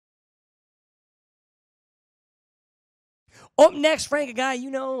Up next, Frank, a guy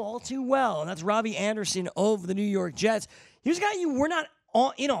you know all too well, and that's Robby Anderson of the New York Jets. Here's a guy you were not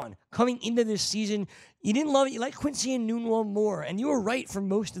in on coming into this season. You didn't love it. You liked Quincy and Enunwa more, and you were right for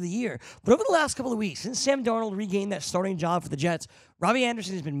most of the year. But over the last couple of weeks, since Sam Darnold regained that starting job for the Jets, Robby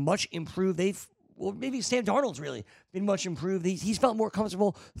Anderson has been much improved. Maybe Sam Darnold's really been much improved. He's felt more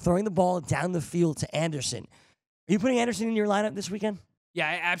comfortable throwing the ball down the field to Anderson. Are you putting Anderson in your lineup this weekend? Yeah,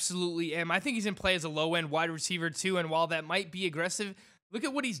 I absolutely am. I think he's in play as a low-end wide receiver, too, and while that might be aggressive, look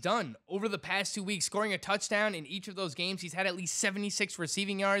at what he's done over the past 2 weeks, scoring a touchdown in each of those games. He's had at least 76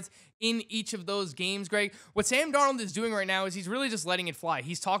 receiving yards in each of those games, Greg. What Sam Darnold is doing right now is he's really just letting it fly.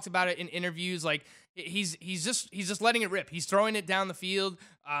 He's talked about it in interviews, like he's just letting it rip. He's throwing it down the field,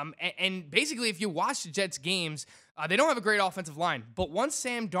 and basically, if you watch the Jets games, they don't have a great offensive line. But once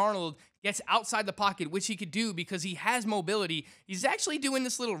Sam Darnold gets outside the pocket, which he could do because he has mobility, he's actually doing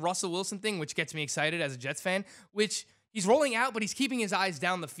this little Russell Wilson thing, which gets me excited as a Jets fan, which he's rolling out, but he's keeping his eyes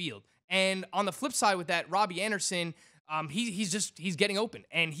down the field. And on the flip side with that, Robby Anderson, he's getting open,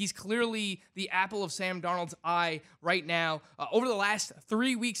 and he's clearly the apple of Sam Darnold's eye right now. Over the last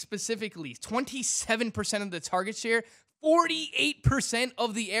 3 weeks specifically, 27% of the target share, 48%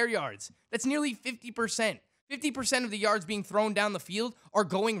 of the air yards. That's nearly 50%. 50% of the yards being thrown down the field are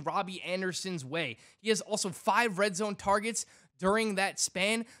going Robby Anderson's way. He has also 5 red zone targets during that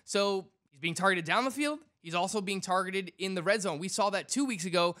span. So he's being targeted down the field. He's also being targeted in the red zone. We saw that 2 weeks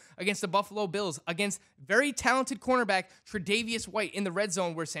ago against the Buffalo Bills, against very talented cornerback Tre'Davious White in the red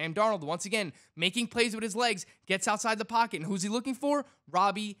zone, where Sam Darnold, once again, making plays with his legs, gets outside the pocket. And who's he looking for?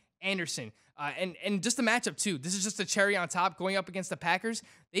 Robby Anderson. And just the matchup, too. This is just a cherry on top going up against the Packers.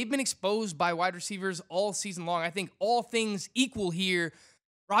 They've been exposed by wide receivers all season long. I think all things equal here,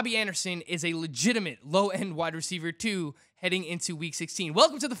 Robby Anderson is a legitimate low-end wide receiver, too, heading into Week 16.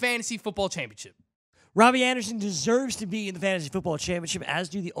 Welcome to the Fantasy Football Championship. Robby Anderson deserves to be in the Fantasy Football Championship, as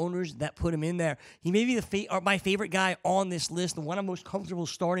do the owners that put him in there. He may be my favorite guy on this list, the one I'm most comfortable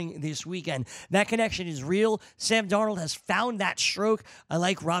starting this weekend. That connection is real. Sam Darnold has found that stroke. I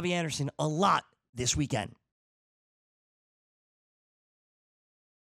like Robby Anderson a lot this weekend.